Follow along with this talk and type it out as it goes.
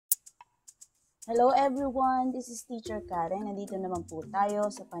Hello everyone, this is Teacher Karen. Nandito naman po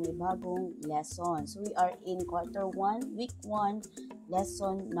tayo sa panibagong lesson. So we are in quarter 1, week 1,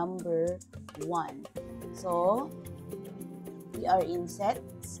 lesson number 1. So we are in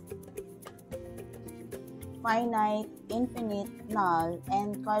sets, finite, infinite, null,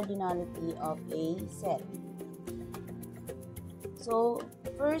 and cardinality of a set. So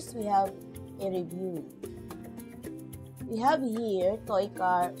first we have a review. We have here toy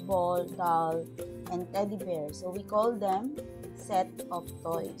car, ball, doll, and teddy bear. So we call them set of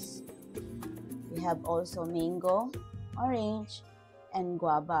toys. We have also mango, orange, and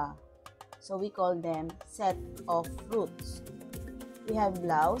guava. So we call them set of fruits. We have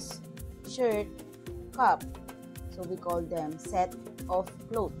blouse, shirt, cup. So we call them set of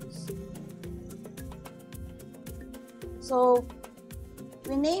clothes. So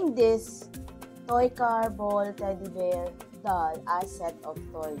we name this toy car, ball, teddy bear, doll as set of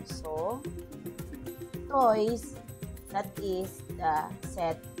toys. So, toys, that is the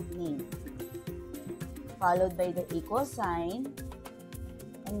set name. Followed by the equal sign,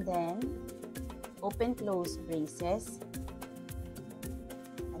 and then open-close braces,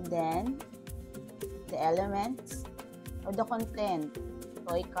 and then the elements or the content,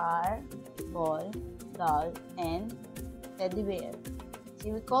 toy car, ball, doll, and teddy bear. So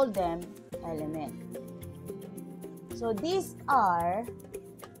we call them element. So these are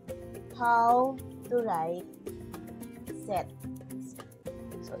how to write sets.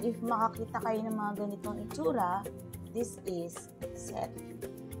 So if makakita kayo ng mga ganitong itsura, this is set.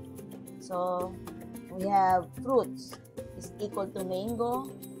 So we have fruits is equal to mango,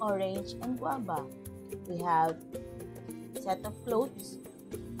 orange, and guava. We have set of clothes,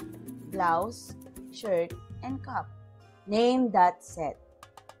 blouse, shirt, and cup. Name that set.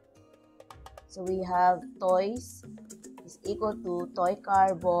 So we have toys is equal to toy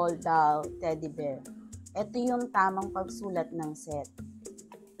car, ball, doll, teddy bear. Ito yung tamang pagsulat ng set.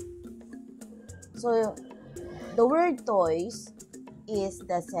 So the word toys is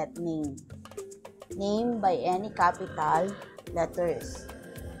the set name. Named by any capital letters.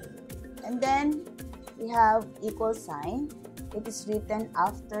 And then we have equal sign. It is written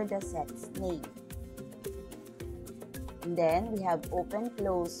after the set's name. And then we have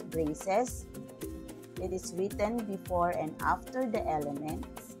open-close braces. It is written before and after the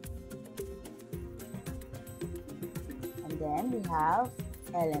elements. And then we have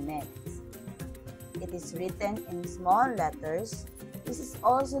elements. It is written in small letters. This is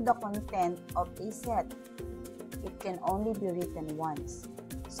also the content of a set. It can only be written once.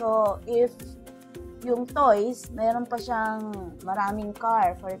 So, if yung toys, mayroon pa siyang maraming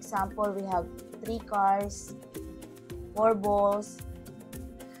car. For example, we have 3 cars, 4 balls.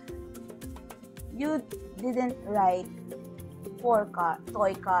 You didn't write 4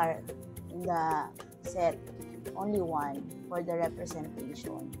 toy car in the set, only 1 for the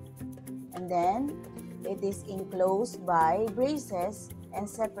representation. And then it is enclosed by braces and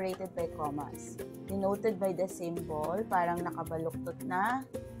separated by commas, denoted by the symbol, parang nakabaluktot na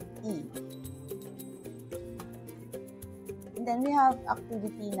E. And then we have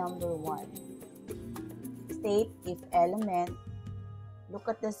activity number 1. State if element. Look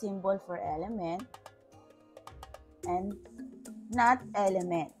at the symbol for element and not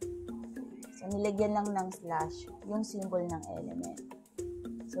element. So, nilagyan lang ng slash yung symbol ng element.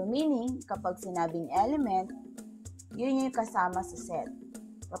 So, meaning, kapag sinabing element, yun yung kasama sa set.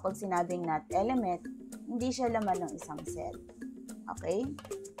 Kapag sinabing not element, hindi siya laman ng isang set. Okay?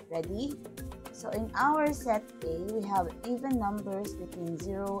 Ready? So, in our set A, we have even numbers between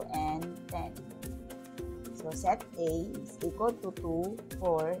 0 and 10. So, set A is equal to 2,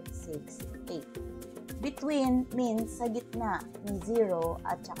 4, 6, 8. Between means sa gitna ni 0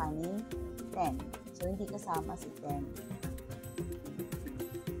 at saka ni 10. So, hindi kasama si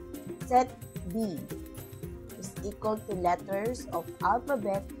 10. Set B is equal to letters of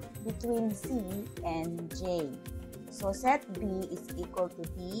alphabet between C and J. So, set B is equal to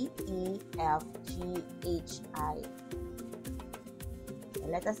D, E, F, G, H, I. So,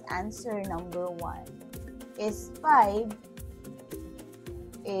 let us answer number 1. Is 5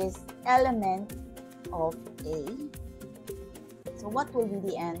 is element of A. So what will be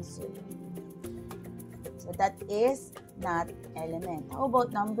the answer? So that is not element. How about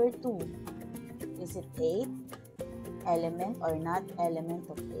number 2? Is it 8 element or not element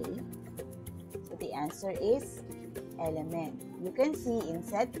of A? So the answer is element. You can see in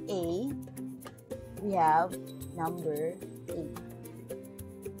set A, we have number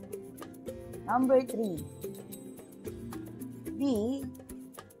 8. Number 3. B,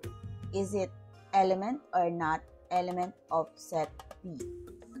 is it element or not element of set B?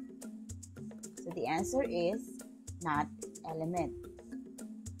 So the answer is not element.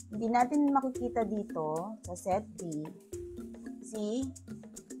 Hindi natin makikita dito sa set B si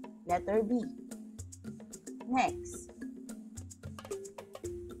letter B. Next.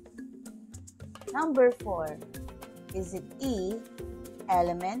 Number 4. Is it E,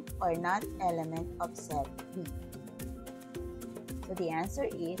 element or not element of set B? So the answer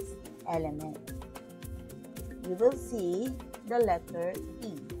is element. You will see the letter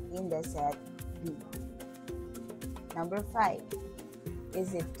E in the set B. Number 5.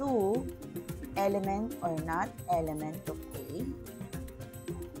 Is it 2, element or not element of A?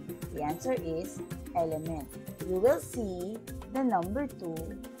 The answer is element. You will see the number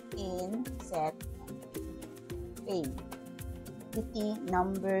 2 in set A. Iti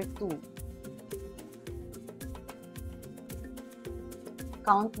number 2.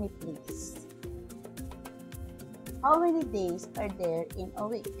 Count me please. How many days are there in a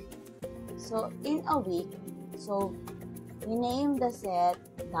week? So in a week, we name the set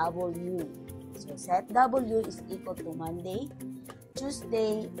W. So set W is equal to Monday,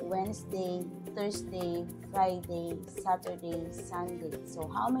 Tuesday, Wednesday, Thursday, Friday, Saturday, Sunday. So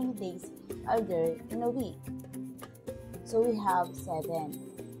how many days are there in a week? So we have 7.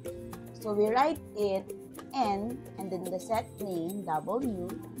 So we write it N and then the set name W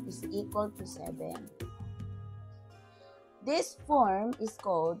is equal to 7. This form is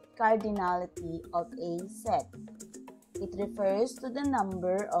called cardinality of a set. It refers to the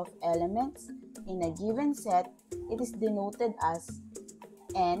number of elements in a given set. It is denoted as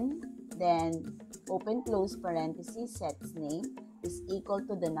N, then open close parenthesis set's name is equal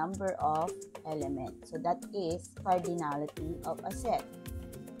to the number of elements. So that is cardinality of a set.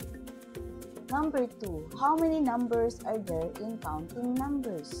 Number 2, how many numbers are there in counting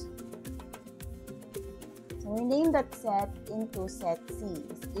numbers? So we name that set into set C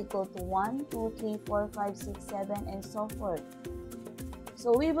is equal to 1, 2, 3, 4, 5, 6, 7, and so forth.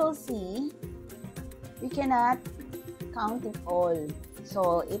 So we will see we cannot count it all.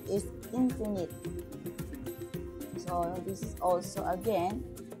 So it is infinite. So this is also again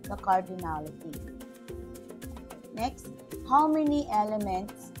the cardinality. Next, how many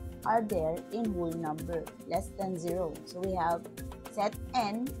elements are there in whole number? Less than 0. So we have set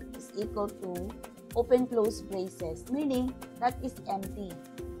N is equal to open close braces, meaning that is empty.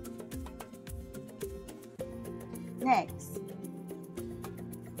 Next,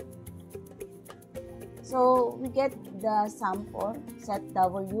 so we get the sample set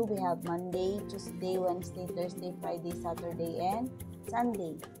W. We have Monday, Tuesday, Wednesday, Thursday, Friday, Saturday, and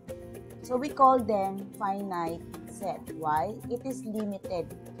Sunday. So we call them finite set. Why? It is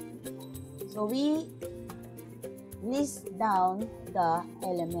limited. So we list down the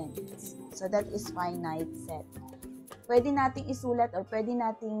elements. So that is finite set. Pwede nating isulat or pwede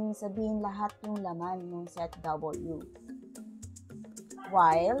nating sabihin lahat ng laman ng set W.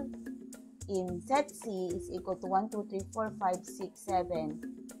 While in set C is equal to 1, 2, 3, 4, 5, 6, 7,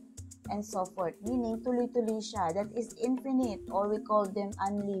 and so forth. Meaning, tuloy-tuloy siya. That is infinite, or we call them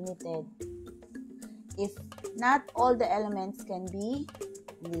unlimited. If not all the elements can be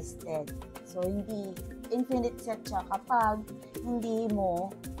listed. So, hindi infinite set siya kapag hindi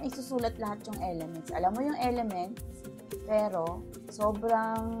mo isusulat lahat yung elements. Alam mo yung elements, pero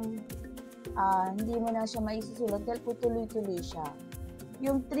sobrang hindi mo na siya maisusulat dahil tuloy-tuloy siya.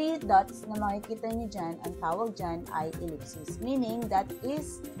 Yung 3 dots na makikita niyo dyan, ang tawag dyan ay ellipsis, meaning that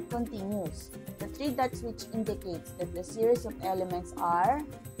is continuous. The 3 dots which indicates that the series of elements are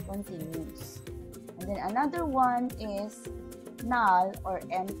continuous. And then another one is null or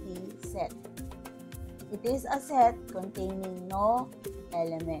empty set. It is a set containing no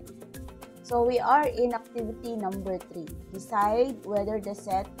element. So we are in activity number 3. Decide whether the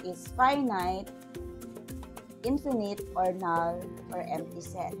set is finite, infinite, or null, or empty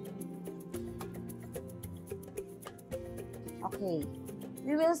set. Okay,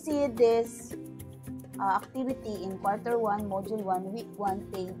 we will see this activity in quarter 1, module 1, week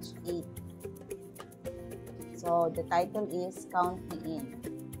 1, page 8. So the title is Count Me In.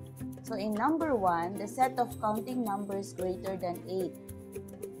 So in number 1, the set of counting numbers greater than 8.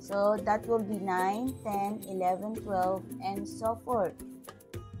 So that will be 9, 10, 11, 12, and so forth.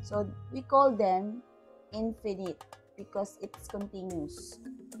 So we call them infinite because it's continuous.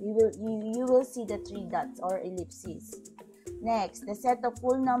 You will see the 3 dots or ellipses. Next, the set of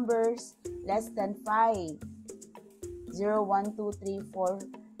whole numbers less than 5. 0, 1, 2, 3, 4,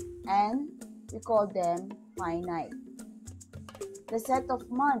 and we call them finite. The set of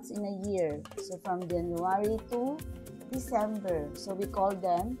months in a year, so from January to December, so we call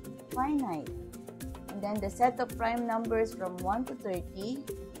them finite. And then the set of prime numbers from 1 to 30,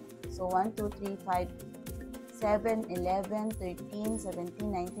 so So 1, 2, 3, 5, 7, 11, 13,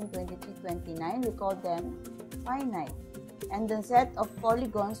 17, 19, 23, 29, we call them finite. And the set of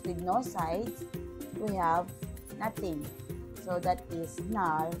polygons with no sides, we have nothing. So that is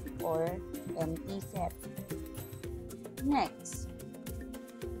null or empty set. Next,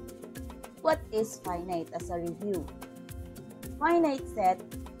 what is finite as a review? Finite set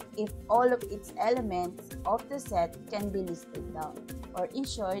if all of its elements of the set can be listed down, or in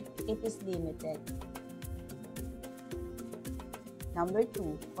short, it is limited. Number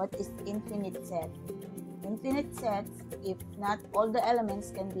 2, what is infinite set? Infinite sets if not all the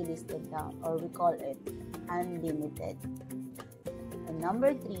elements can be listed down, or we call it unlimited. And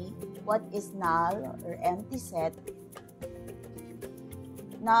number 3, what is null or empty set?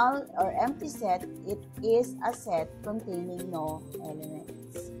 Null or empty set, it is a set containing no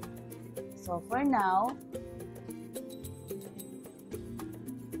elements. So for now,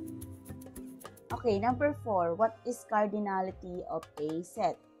 okay, number 4, what is cardinality of a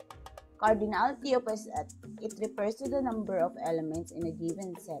set? Cardinality of a set, it refers to the number of elements in a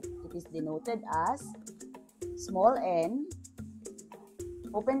given set. It is denoted as small n,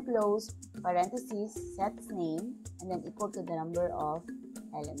 open close, parentheses, set's name, and then equal to the number of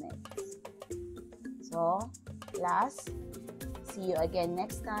elements. So, class, see you again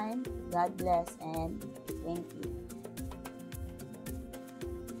next time. God bless and thank you.